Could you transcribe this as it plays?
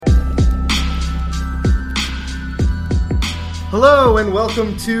Hello and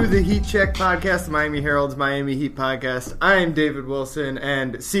welcome to the Heat Check Podcast, the Miami Herald's Miami Heat Podcast. I am David Wilson,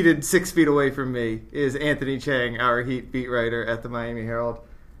 and seated 6 feet away from me is Anthony Chang, our Heat beat writer at the Miami Herald.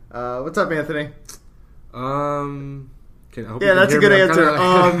 What's up, Anthony? That's a good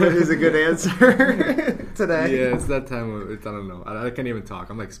answer. Is a good answer today. Yeah, it's that time of I don't know. I can't even talk.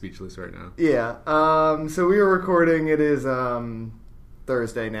 I'm like speechless right now. Yeah. So we were recording. It is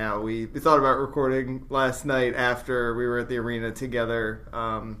Thursday now. We thought about recording last night after we were at the arena together.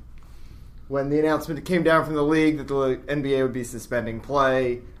 When the announcement came down from the league that the NBA would be suspending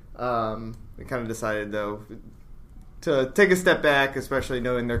play, we kind of decided though to take a step back, especially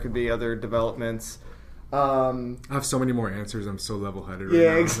knowing there could be other developments. I have so many more answers. I'm so level-headed right now.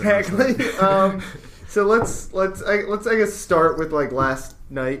 Yeah, exactly. So let's I guess start with like last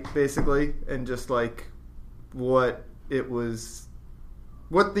night basically, and just like what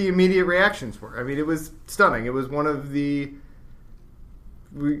the immediate reactions were. I mean, it was stunning. It was one of the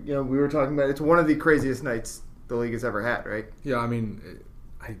we were talking about. It's one of the craziest nights the league has ever had, right? Yeah, I mean,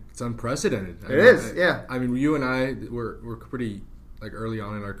 it's unprecedented. It is. Yeah. I mean, you and I were pretty like early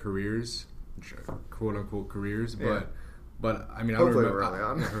on in our careers. "Quote unquote" careers, but I mean, hopefully I don't remember early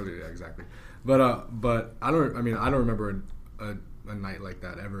on. Early, yeah, exactly. But I don't remember a night like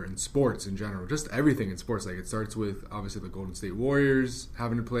that ever in sports in general. Just everything in sports. Like it starts with obviously the Golden State Warriors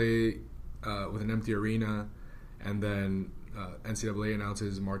having to play with an empty arena, and then NCAA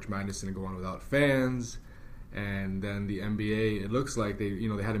announces March Madness is going to go on without fans, and then the NBA. It looks like they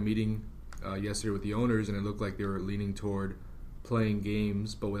had a meeting yesterday with the owners, and it looked like they were leaning toward playing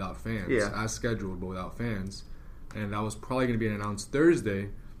games but without fans, as scheduled but without fans, and that was probably going to be announced Thursday.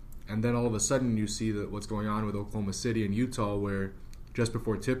 And then all of a sudden you see what's going on with Oklahoma City and Utah, where just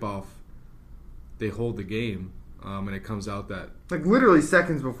before tip-off they hold the game, and it comes out that like literally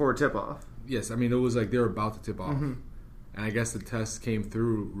seconds before tip-off. Yes, I mean it was like they were about to tip off, mm-hmm. and I guess the test came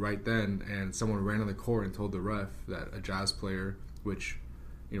through right then, and someone ran on the court and told the ref that a Jazz player, which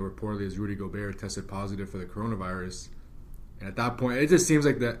reportedly is Rudy Gobert, tested positive for the coronavirus. And at that point, it just seems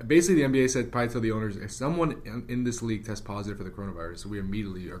like basically the NBA said probably to the owners, if someone in this league tests positive for the coronavirus, we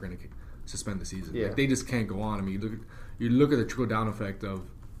immediately are going to suspend the season. Yeah. Like, they just can't go on. I mean, you look at the trickle-down effect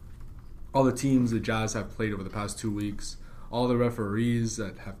of all the teams the Jazz have played over the past 2 weeks, all the referees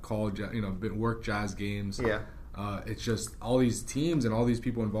that have called, worked Jazz games. Yeah. It's just all these teams and all these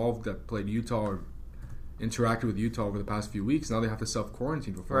people involved that played Utah or interacted with Utah over the past few weeks. Now they have to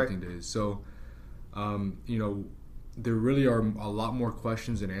self-quarantine for 14 days. So, there really are a lot more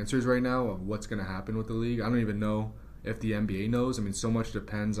questions than answers right now of what's going to happen with the league. I don't even know if the NBA knows. I mean, so much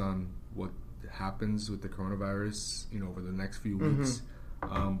depends on what happens with the coronavirus, over the next few weeks.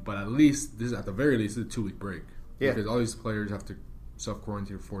 Mm-hmm. But at the very least, it's a 2-week break. Yeah. Because all these players have to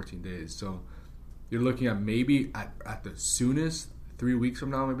self-quarantine for 14 days. So you're looking at maybe at the soonest 3 weeks from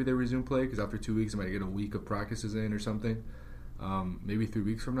now, maybe they resume play. Because after 2 weeks, they might get a week of practices in or something. Maybe 3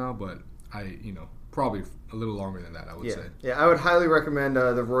 weeks from now, but probably a little longer than that, I would say. Yeah, I would highly recommend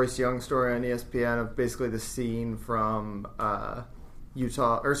the Royce Young story on ESPN of basically the scene from from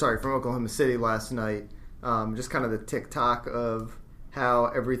Oklahoma City last night. Just kind of the tick-tock of how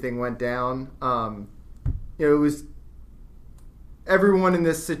everything went down. It was everyone in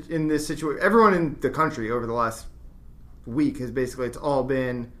this situation, everyone in the country over the last week has basically, it's all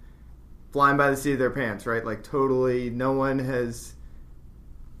been flying by the seat of their pants, right? Like totally, no one has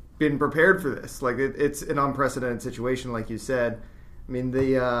been prepared for this. Like it's an unprecedented situation, like you said. I mean,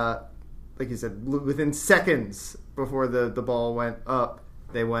 like you said, within seconds before the ball went up,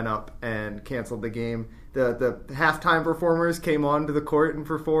 they went up and canceled the game. The halftime performers came onto the court and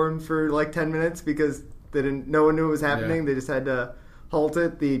performed for like 10 minutes because no one knew what was happening. Yeah. They just had to halt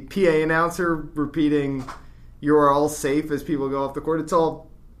it. The PA announcer repeating, "You are all safe," as people go off the court.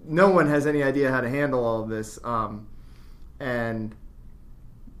 No one has any idea how to handle all of this. And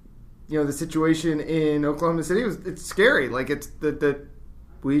the situation in Oklahoma City it's scary. Like it's that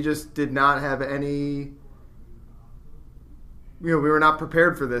we just did not have any. We were not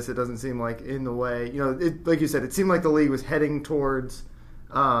prepared for this. It doesn't seem like in the way. Like you said, it seemed like the league was heading towards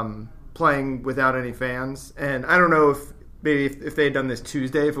playing without any fans. And I don't know if they had done this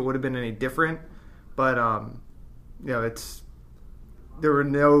Tuesday, if it would have been any different. But there were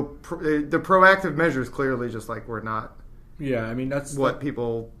the proactive measures clearly just like were not. Yeah, I mean that's what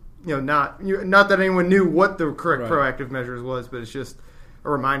people. Not that anyone knew what the correct proactive measures was, but it's just a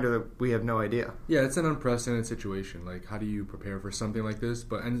reminder that we have no idea. Yeah, it's an unprecedented situation. Like, how do you prepare for something like this?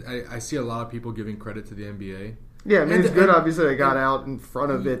 And I see a lot of people giving credit to the NBA. Yeah, I mean, it's good, obviously, they got out in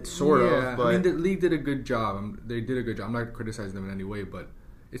front of it, sort of. But I mean, the league did a good job. They did a good job. I'm not criticizing them in any way, but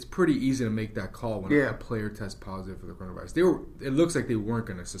it's pretty easy to make that call when a player tests positive for the coronavirus. It looks like they weren't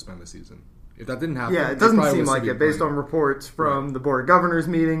going to suspend the season. If that didn't happen, it doesn't seem like it based on reports from the Board of Governors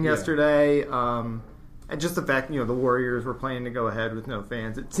meeting yesterday. And just the fact, the Warriors were planning to go ahead with no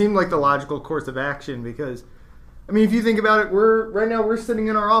fans. It seemed like the logical course of action because, I mean, if you think about it, we're sitting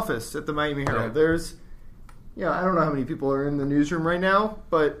in our office at the Miami Herald. Yeah. There's, I don't know how many people are in the newsroom right now,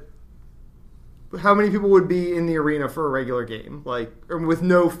 but how many people would be in the arena for a regular game, or with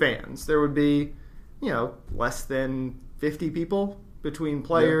no fans? There would be, less than 50 people between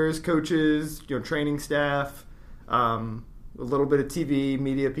players, coaches, training staff, a little bit of TV,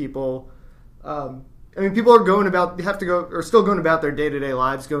 media people. I mean, people are still going about their day-to-day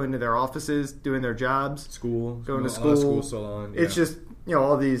lives, going to their offices, doing their jobs. Going to school. School still on. It's just,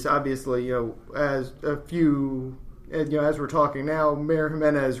 all these, obviously, as we're talking now, Mayor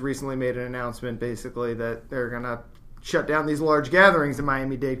Jimenez recently made an announcement, basically, that they're going to shut down these large gatherings in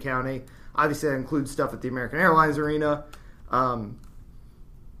Miami-Dade County. Obviously, that includes stuff at the American Airlines Arena.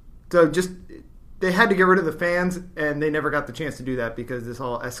 So just, they had to get rid of the fans, and they never got the chance to do that because this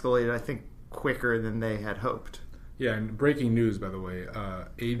all escalated, I think, quicker than they had hoped. Yeah, and breaking news, by the way,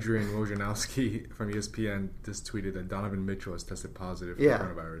 Adrian Wojnarowski from ESPN just tweeted that Donovan Mitchell has tested positive for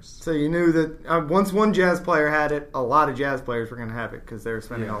coronavirus. So you knew that once one Jazz player had it, a lot of Jazz players were going to have it because they were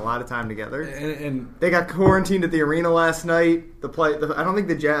spending a lot of time together. And they got quarantined at the arena last night. I don't think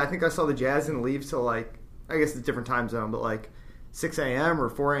the Jazz. I think I saw the Jazz didn't leave till I guess it's a different time zone, but 6 a.m. or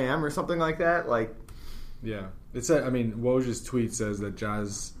 4 a.m. or something like that. Yeah, Woj's tweet says that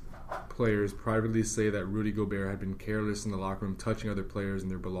Jazz players privately say that Rudy Gobert had been careless in the locker room, touching other players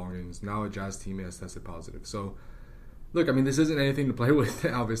and their belongings. Now a Jazz teammate has tested positive. So, look, this isn't anything to play with,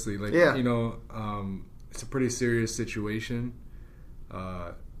 obviously. It's a pretty serious situation.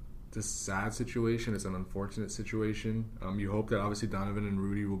 It's a sad situation. It's an unfortunate situation. You hope that, obviously, Donovan and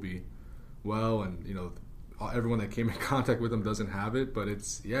Rudy will be well and, everyone that came in contact with them doesn't have it. But it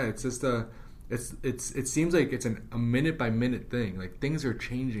seems like it's a minute by minute thing. Things are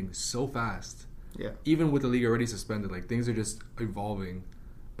changing so fast. Yeah. Even with the league already suspended, things are just evolving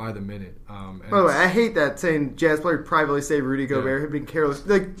by the minute. By the way, I hate that saying Jazz players privately say Rudy Gobert had been careless.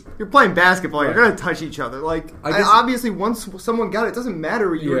 You're playing basketball, you're going to touch each other. Obviously, once someone got it, it doesn't matter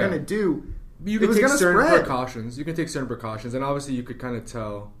what you were going to do. You can take certain precautions. You can take certain precautions, and obviously you could kind of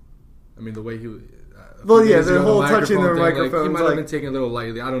tell. The way he. The whole touching the microphone. He might have been taking it a little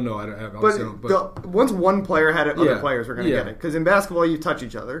lightly. I don't know. Once one player had it, other players were going to get it. Because in basketball, you touch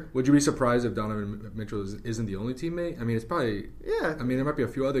each other. Would you be surprised if Donovan Mitchell isn't the only teammate? It's probably... Yeah. There might be a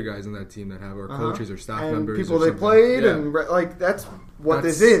few other guys on that team that have, or coaches or staff members. People they played, and that's what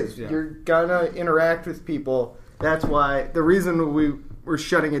this is. Yeah. You're going to interact with people. That's why the reason we were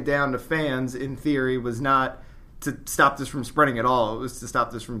shutting it down to fans, in theory, was not to stop this from spreading at all. It was to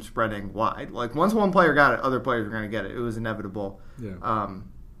stop this from spreading wide. Once one player got it, other players were going to get it. It was inevitable. Yeah.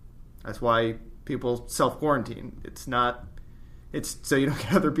 That's why people self-quarantine. It's so you don't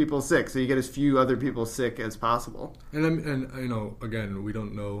get other people sick. So you get as few other people sick as possible. And again, we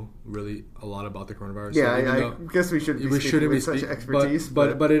don't know really a lot about the coronavirus. Yeah, I guess we shouldn't be speaking with such expertise.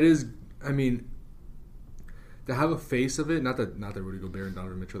 But it is, to have a face of it, not that Rudy Gobert and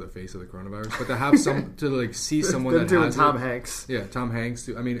Donovan Mitchell are the face of the coronavirus, but to have see someone that has Tom Hanks. Yeah, Tom Hanks.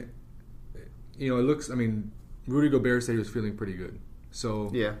 It looks. Rudy Gobert said he was feeling pretty good.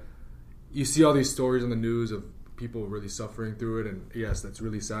 So yeah, you see all these stories on the news of people really suffering through it, and yes, that's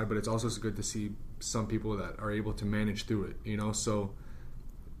really sad. But it's also good to see some people that are able to manage through it. So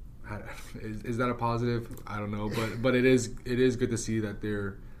is that a positive? I don't know, but it is good to see that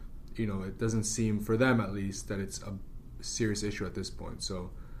they're. It doesn't seem, for them at least, that it's a serious issue at this point.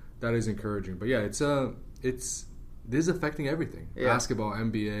 So that is encouraging. But yeah, this is affecting everything. Yeah. Basketball,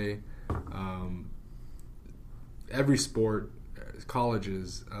 NBA, every sport,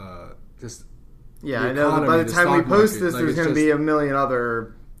 colleges, just yeah. I know. By the time we post this, there's going to be a million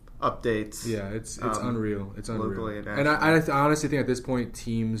other updates. Yeah, it's unreal. It's unreal. Locally and I honestly think at this point,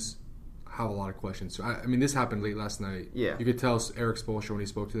 teams have a lot of questions. So this happened late last night. Yeah, you could tell Eric Spoelstra when he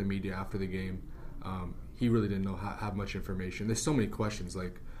spoke to the media after the game, he really didn't have much information. There's so many questions.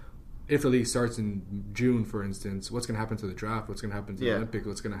 If the league starts in June, for instance, what's going to happen to the draft? What's going to happen to the Olympics?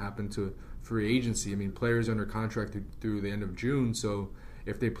 What's going to happen to free agency? Players are under contract through the end of June. So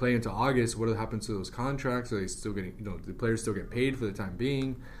if they play into August, what happens to those contracts? Are they still getting? The players still get paid for the time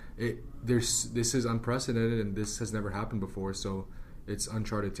being? This is unprecedented, and this has never happened before. So it's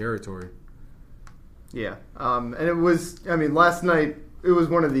uncharted territory. Yeah, and it was. Last night it was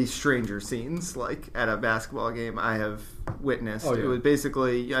one of these stranger scenes, at a basketball game I have witnessed. Oh, yeah. It was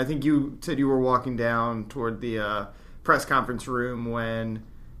basically. I think you said you were walking down toward the press conference room when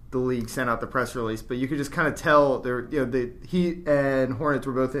the league sent out the press release, but you could just kind of tell the Heat and Hornets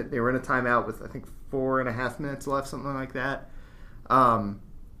were both they were in a timeout with I think 4.5 minutes left, something like that.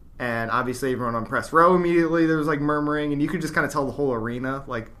 And obviously everyone on press row immediately there was like murmuring, and you could just kind of tell the whole arena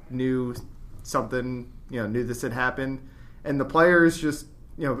like knew something, knew this had happened, and the players just.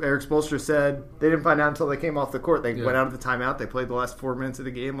 Eric Spoelstra said they didn't find out until they came off the court. They went out of the timeout. They played the last 4 minutes of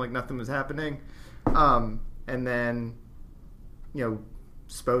the game like nothing was happening. And then,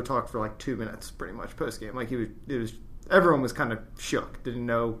 Spo talked for like 2 minutes pretty much post game. Like everyone was kind of shook. Didn't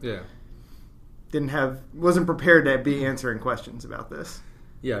know. Yeah. Wasn't prepared to be answering questions about this.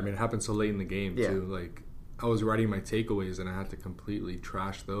 Yeah, I mean, it happened so late in the game too. Like, I was writing my takeaways and I had to completely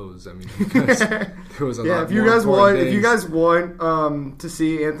trash those. I mean, because there was a lot. If you guys want to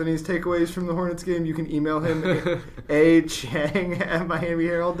see Anthony's takeaways from the Hornets game, you can email him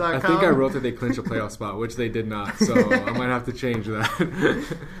achang@miamiherald.com. I think I wrote that they clinched a playoff spot, which they did not. So I might have to change that.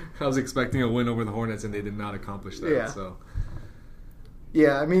 I was expecting a win over the Hornets and they did not accomplish that. Yeah. So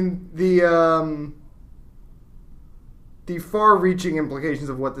yeah, I mean the far-reaching implications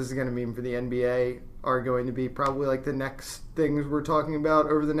of what this is going to mean for the NBA are going to be probably like the next things we're talking about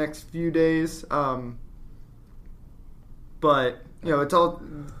over the next few days. But, it's all...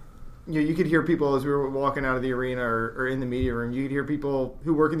 you could hear people as we were walking out of the arena or in the media room, you could hear people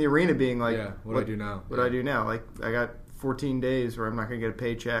who work in the arena being like... Yeah, what do I do now? What do I do now? Like, I got 14 days where I'm not going to get a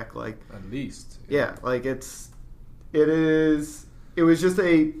paycheck. Like, at least. Yeah, like it was just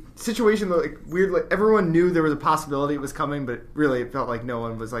a situation that, like, weird. Like, everyone knew there was a possibility it was coming, but really it felt like no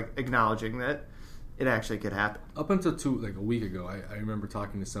one was, like, acknowledging that it actually could happen. Up until a week ago, I remember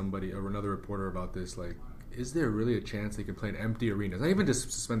talking to somebody or another reporter about this. Like, is there really a chance they could play in empty arenas? Not even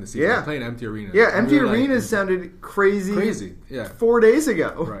just suspend the season. Yeah. Play in empty arenas. Yeah, empty arenas sounded crazy. Crazy, yeah. 4 days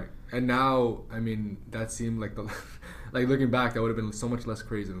ago. Right. And now, I mean, that seemed like like looking back, that would have been so much less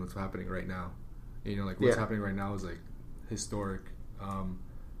crazy than what's happening right now. What's happening right now is like historic.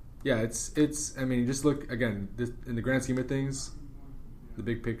 It's. I mean, just look again. In the grand scheme of things, the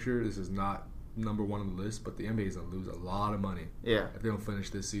big picture. This is not number one on the list, but the NBA is gonna lose a lot of money. Yeah. If they don't finish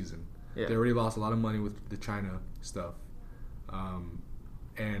this season, yeah. They already lost a lot of money with the China stuff,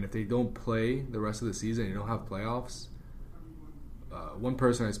 and if they don't play the rest of the season, and you don't have playoffs. One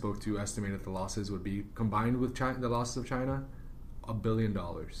person I spoke to estimated the losses would be combined with the losses of China, $1 billion.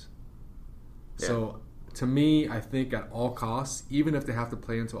 Yeah. So. To me, I think at all costs, even if they have to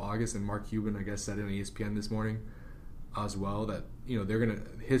play until August, and Mark Cuban, I guess, said it on ESPN this morning as well, that they're gonna.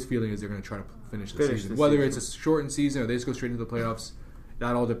 His feeling is they're gonna try to finish the season. Whether it's a shortened season or they just go straight into the playoffs,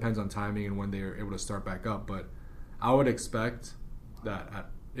 that all depends on timing and when they're able to start back up. But I would expect that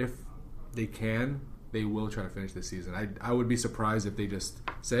if they can, they will try to finish this season. I would be surprised if they just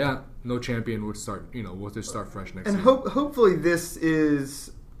say, no champion would start. We'll just start fresh next season. And hopefully this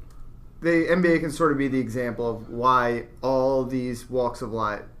is. The NBA can sort of be the example of why all these walks of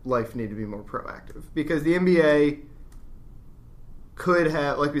life need to be more proactive. Because the NBA could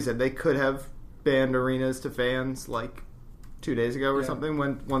have, like we said, they could have banned arenas to fans like 2 days ago or something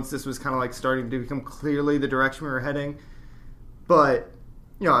once this was kind of like starting to become clearly the direction we were heading. But,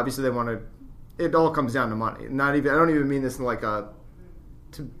 obviously they wanted, it all comes down to money. I don't even mean this in like to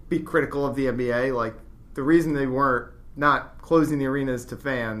be critical of the NBA. Like, the reason they weren't not closing the arenas to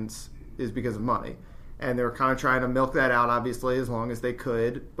fans is because of money, and they were kind of trying to milk that out, obviously, as long as they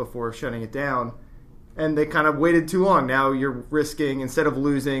could before shutting it down, and they kind of waited too long. Now you're risking, instead of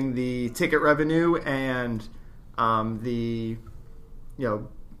losing the ticket revenue and the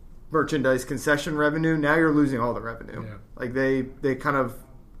merchandise concession revenue, now you're losing all the revenue. Yeah. Like they kind of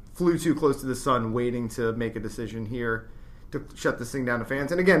flew too close to the sun waiting to make a decision here to shut this thing down to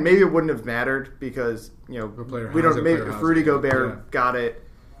fans. And again, maybe it wouldn't have mattered because we don't. Maybe if Rudy Gobert got it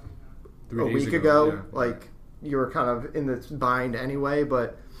a week ago, like you were kind of in this bind anyway,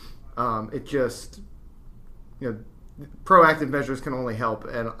 but it just, proactive measures can only help,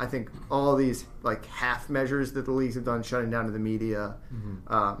 and I think all these like half measures that the leagues have done, shutting down to the media,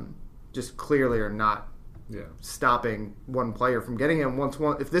 just clearly are not stopping one player from getting it.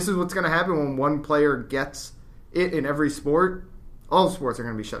 If this is what's going to happen when one player gets it in every sport, all sports are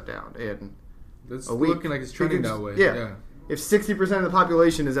going to be shut down in a week. Looking like it's trending that way. Yeah. If 60% of the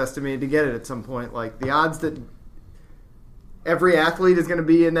population is estimated to get it at some point, like the odds that every athlete is going to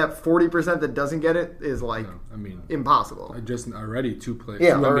be in that 40% that doesn't get it is impossible. Already two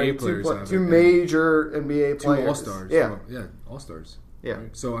NBA players, two major NBA players, 2 All-Stars. All-Stars. Yeah.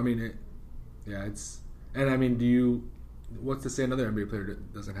 Right? So what's to say another NBA player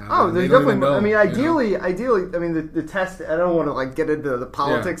doesn't have? Oh, there's definitely. Ideally, the test. I don't want to get into the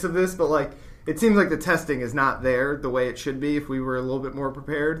politics of this, but it seems like the testing is not there the way it should be if we were a little bit more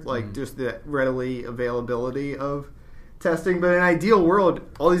prepared, like just the readily availability of testing. But in an ideal world,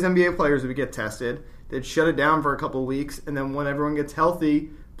 all these NBA players would get tested. They'd shut it down for a couple of weeks, and then when everyone gets healthy,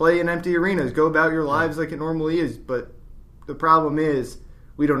 play in empty arenas, go about your lives like it normally is. But the problem is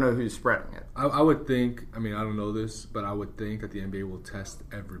we don't know who's spreading it. I would think, I mean, I don't know this, but I would think that the NBA will test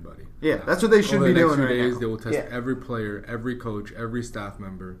everybody. Yeah, that's what they should be doing right right days, now. They will test every player, every coach, every staff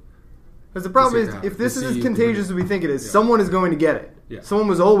member. Because the problem is, if this is as contagious as we think it is, someone is going to get it. Yeah. Someone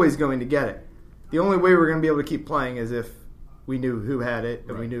was always going to get it. The only way we're going to be able to keep playing is if we knew who had it,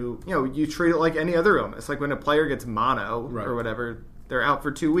 and we knew, you treat it like any other illness. Like when a player gets mono or whatever, they're out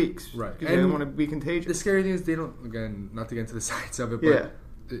for 2 weeks. Right. Because they don't want to be contagious. The scary thing is they don't, again, not to get into the science of it, but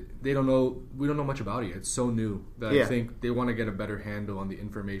they don't know, we don't know much about it. It's so new that I think they want to get a better handle on the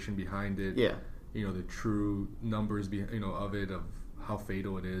information behind it. Yeah. The true numbers, of it, of how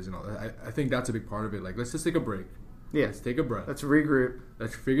fatal it is. I think that's a big part of it. Like, let's just take a break. Yeah. Let's take a breath. Let's regroup.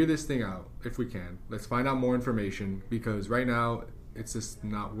 Let's figure this thing out if we can. Let's find out more information because right now it's just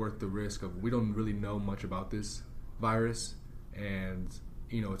not worth the risk of we don't really know much about this virus and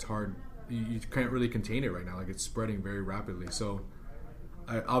it's hard. You can't really contain it right now. Like it's spreading very rapidly. So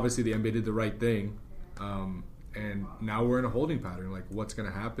obviously the NBA did the right thing. And now we're in a holding pattern. Like what's going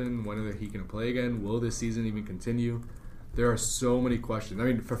to happen? When are he going to play again? Will this season even continue? There are so many questions. I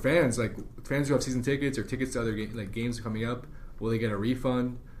mean, for fans, like fans who have season tickets or tickets to other games coming up, will they get a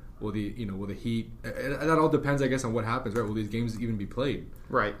refund? Will the Heat? And that all depends, I guess, on what happens. Right? Will these games even be played?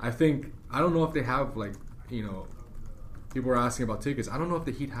 Right. I don't know if they have people are asking about tickets. I don't know if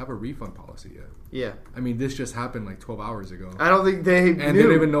the Heat have a refund policy yet. Yeah. I mean, this just happened like 12 hours ago. I don't think they and they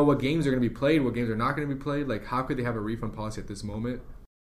don't even know what games are going to be played, what games are not going to be played. Like, how could they have a refund policy at this moment?